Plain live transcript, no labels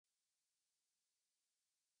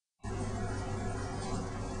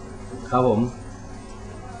ครับผม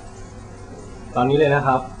ตอนนี้เลยนะค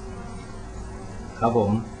รับครับผ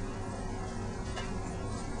ม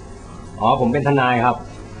อ๋อผมเป็นทนายครับ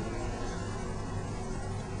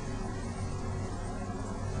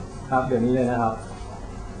ครับเดี๋ยวนี้เลยนะครับ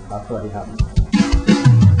ครับสวัสดีครับ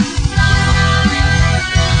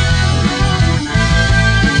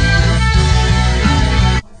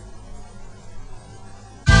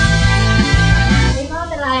พ่อ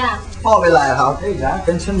เป็นไรอ่ะพ่อเป็นไรครับเฮ้ยนะเ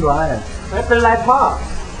ป็นเช่นไรไม่เป็นไรพ่อ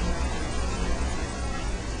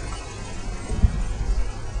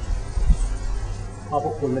พ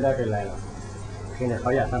วกคุณไม่ได้เป็นไรหรอกเพียงแต่เขา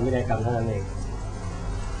อยากทำพินัยกรรมเท่านั้นเอง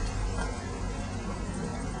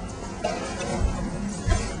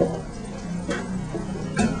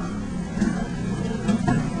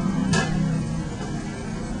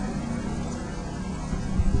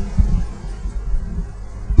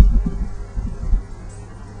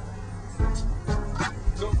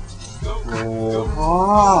โอ้พ่อ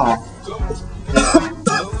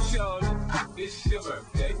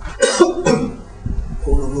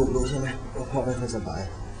ลูกรู้ใช่ไหมว่าพ่อไม่ค่อยสบาย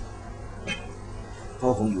พ่อ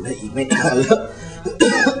คงอยู่ได้อีกไม่นานแล้ว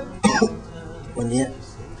วันนี้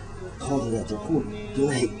พ่ออยากจะพูดด้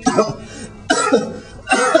วย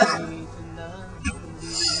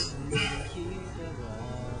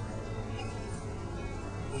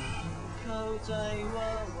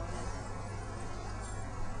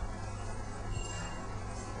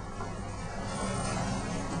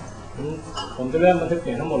ผมจะเริ่มบันทึกเ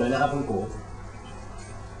สียงทั้งหมดเลยนะครับคุณกู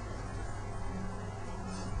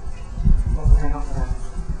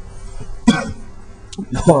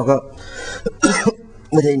พ่อก็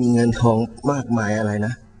ไม่ได้มีเงินทองมากมายอะไรน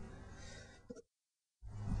ะ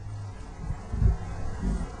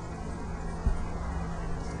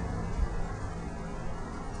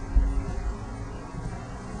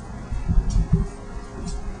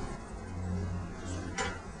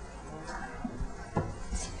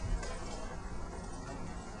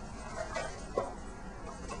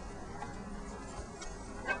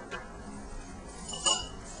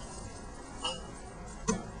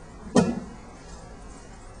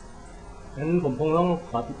งั้นผมคงต้อง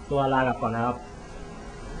ขอตัวลากลับก่อนนะครับ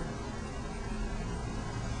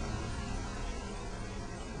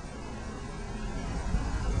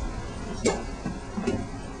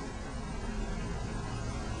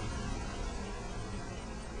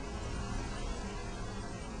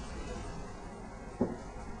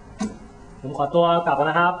ผมขอตัวกลับก่อน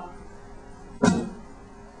นะครับ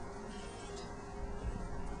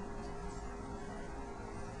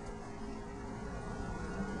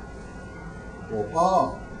โอ้พ่อ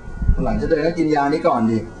หลังจะเดินก็กินยานี้ก่อน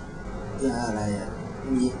ดิยาอะไรอ่ะ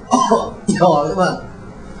มียอหรือเปล่า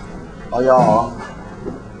เอายอ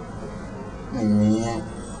ไม่มี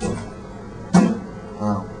อ้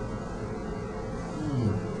าว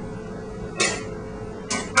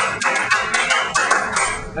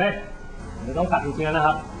เฮ้ยเดี๋ยวต้องกลับจริงๆแล้วนะค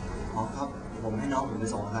รับอ๋อครับผมให้น้องผมไป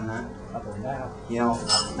ส่งกันนะครับผมได้ครับเฮียว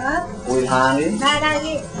คุยทางดิได้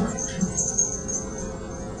พี่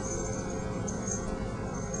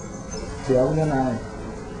เดี๋ยวคุณนาย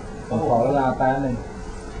ผมขอเวลาแป๊บนึง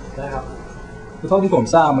ได้ครับคือเท่าที่ผม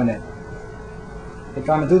ทราบมาเนี่ยก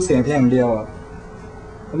ารบันทึกเสียงเพียงอย่างเดียว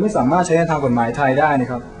มันไม่สามารถใช้ในทางกฎหมายไทยได้นะ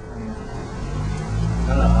ครับ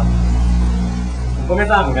นั่นเหรอครับผมก็ไม่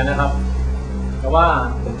ทราบเหมือนกันนะครับแต่ว่า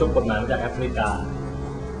ผมจบกฎหมายมาจากแอฟริกา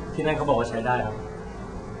ที่นั่นเขาบอกว่าใช้ได้ครับ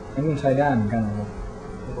งั้นคุณใช้ได้เหมือนกันครับ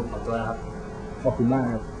ผมขอตัวนะครับขอบคุณมาก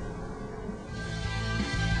ครับ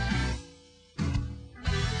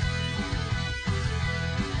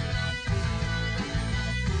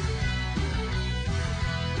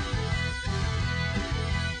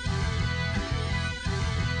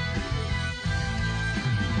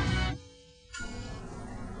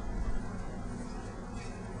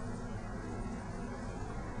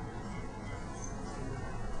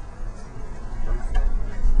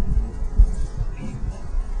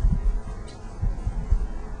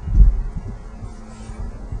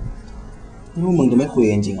พวกมึงจะไม่คุย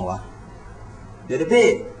กันจริงเหรอวะเดี๋ยวพี่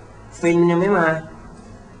ฟินยังไม่มา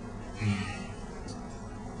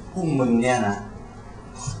พวกมึงเนี่ยนะ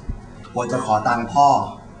ว่าจะขอตังค์พ่อ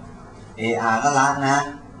ก็รักนะ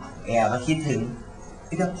ก็คิดถึง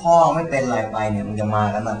ที่ถ้าพ่อไม่เป็นไรไปเนี่ยมึงจะมา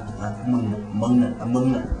กันแบบมึง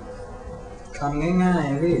น่ะคำง่าย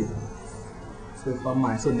ๆพี่คือความหม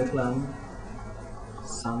ายสุดลึกล้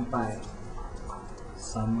ำซ้ำไป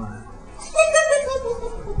ซ้ำมา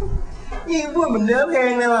ยิ่งพูดเหมือนเนื้อเพล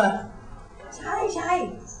งเลยว่ะใช่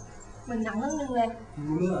เหมือนหนังเรื่องนึงเลย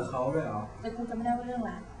รู้เรื่องกับเขาด้วยเหรอแต่กูจำไม่ได้ว่าเรื่องอะไ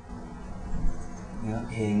รเนื้อ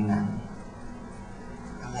เพลงหนัง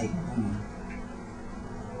อะไรของมึง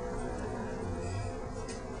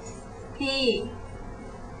พี่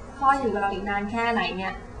พ่ออยู่กับเราอีกนานแค่ไหนเนี่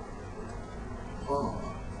ยพ่อ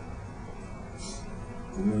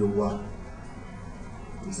ผมไม่รู้ว่า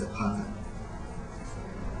มีสักพัก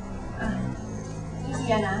นี่เคลี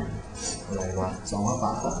ยร์นะอะไรวะสองฝ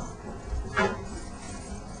า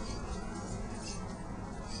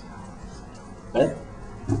เอ๊ะ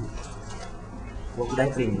ว่ากูได้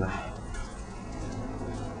กลิ่นว่ะ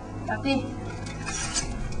นับดิ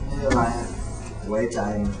ไม่เป็นไรไว้ใจ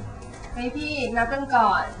เฮ้ยพี่นับกันก่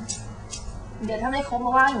อนเดี๋ยวถ้าไม่ครบม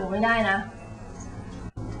าว่าหนูไม่ได้นะ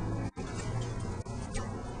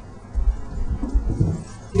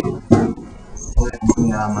มึง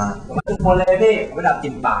งามมาทุกคนเลยพี่ผมไม่ดับก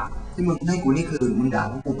ลิ่นปากที่มึงให้กูนี่คือมึงด่า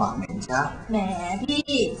พวกกูปากเหม็นใช่แหมพี่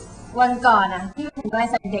วันก่อนนะพี่ผมอะไร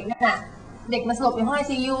ใส่เด็กนั่นน่ะเด็กมาสลบในห้อง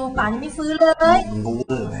ICU ป่านยังไม่ฟื้นเลยมึงรู้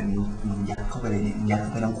เลยมึงยัดเข้าไปเลยเนี่ยยัดเข้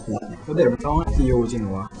าไปทั้งขวดเนี่ยแล้วเด็กมันต้อง ICU จริงเหร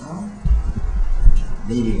อวะ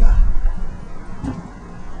นี่ดีอ่ะ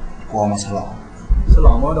กลัวมาฉล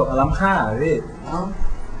องมรดกอลัมค่าเหรอพี่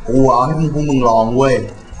กูเอาให้พวกมึงลองเว้ย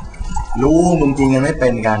รู้มึงจริงกันไม่เป็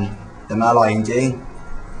นกันแต่มาอร่อยจริง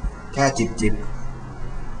ๆแค่จิบ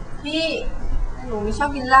พี่หนูไม่ชอบ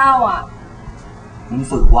กินเหล้าอ่ะมึง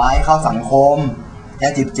ฝึกไว้เข้าสังคมแค่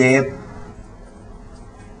จิบ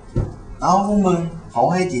เอาพวกมึงเขา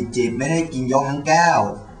ให้จิบไม่ได้กินยกทั้งแก้ว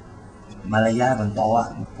มารยาทบนโต๊ะ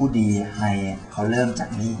ผู้ดีให้เขาเริ่มจาก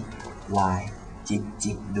นี่วาย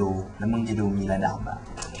จิบดูแล้วมึงจะดูมีระดับอะ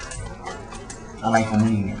อะไรของ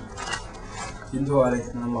มึงเนี่ยกินทัวร์เลย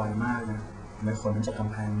มันอร่อยมากนะไม่คนมันจะก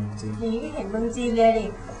ำแพงจริงนี่เห็นเมืองจีนเลยดิ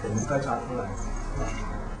ผมไม่ค่อยชอบเท่าไหร่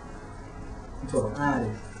ถั่วอ้าดิ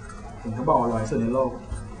ผมเขาบอกอร่อยสุดในโลก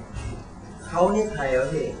เขานี่ใครวะ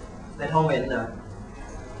พี่ในท้องเว้นนะ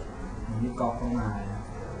นี่กรอบเข้ามา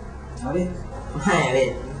เอาดิไม่เลย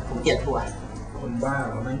ผมเกลียดถั่วคนบ้า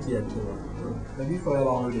เราไม่เกลียดถั่วแล้วพี่เฟย์ล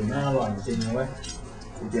องดูดิแม่อร่อยจริงนะเว้ย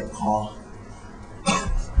ผมเจ็บคอ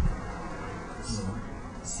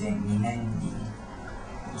เสียงนี้แน่นจริง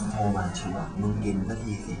โทรมาชัวร์มึงกินสัก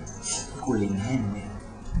ทีสิกูลิ้นแห้งเนี่ย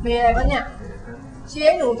มีอะไรปะเนี่ยเชี่ย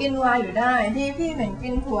หนูกินวายอยู่ได้ที่พี่เหม็นกิ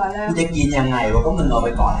นถั่วแล้วจะกินยังไงวะก็มึงเอาไป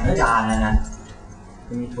ก่อนทั้งจานนะ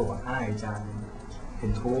มีถั่วอ้ายจานเป็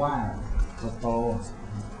นทั่วโต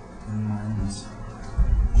มัน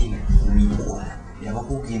นี่ไงมีถั่วเดี๋ยวพอ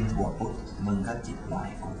กูกินถั่วปุ๊บมึงก็จิบไว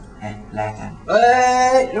น์กูแลกกันเอ้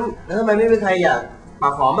ยแล้วทำไมไม่มีใครอยากปา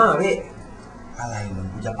กหอมมากเหรอพี่อะไรมึง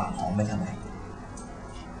กูจะปากหอมไปทำไม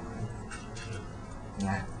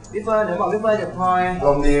นะพี่เฟิร์นเดี๋ยวบอกพี่เฟิร์นเจ็บคอล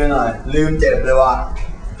มดีไปหน่อยลืมเจ็บเลยว่ะ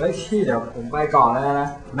เฮ้ยพี่เดี๋ยวผมไปก่อนแล้วนะ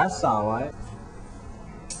นัดสาวไว้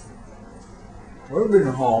เฮ้ยกลิ่น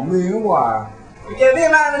หอมดีมากกว่าเกมพี่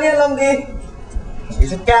มากนะเนี่ยลมดีอีก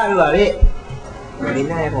สักแก้วดีกว่าพี่ผมลิ้น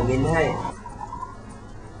ให้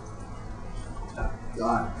ย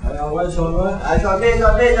อดเอาไว้ชนไว้ชนพี่กา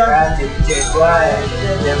รจิบไว้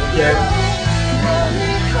เจ็บ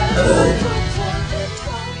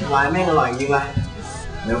วายแม่งอร่อยจริงว่ะ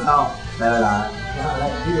เดี๋ยวเข้าได้เวลาอะไร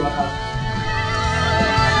พี่วะครับ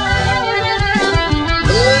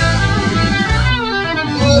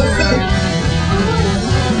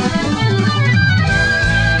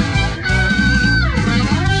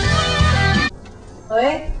เฮ้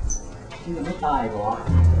ยพี่ยังไม่ตายเหรอ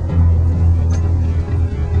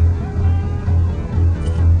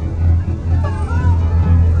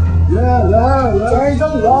แล้วใจต้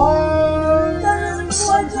องรอ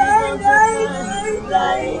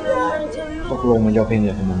ตกลงมันจะเพลงอ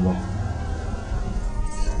ย่างไรมันวะ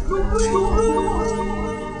ลู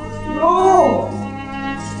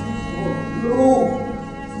ก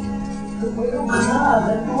ไม่ต้องมาฆ่า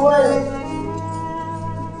ฉันด้วย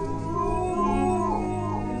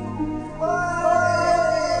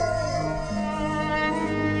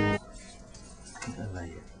อะไร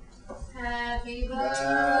Happy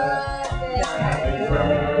birthday Happy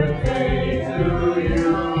birthday to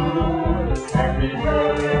you Happy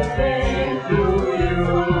birthday to you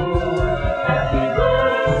Happy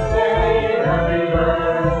birthday Happy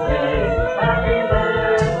birthday Happy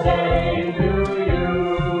birthday to you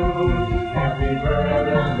Happy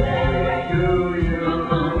birthday to you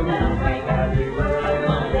Happy birthday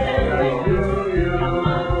to you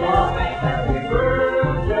Happy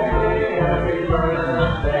birthday Happy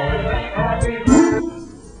birthday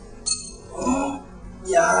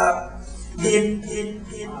อย่าผิด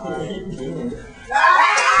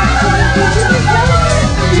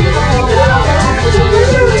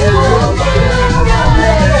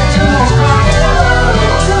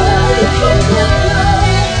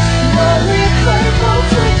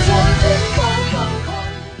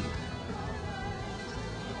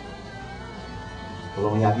ล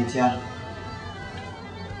งยาพิษใช่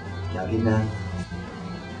อย่าคิดนะ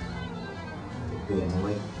เปลี่ยนนะเ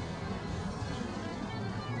ว้ย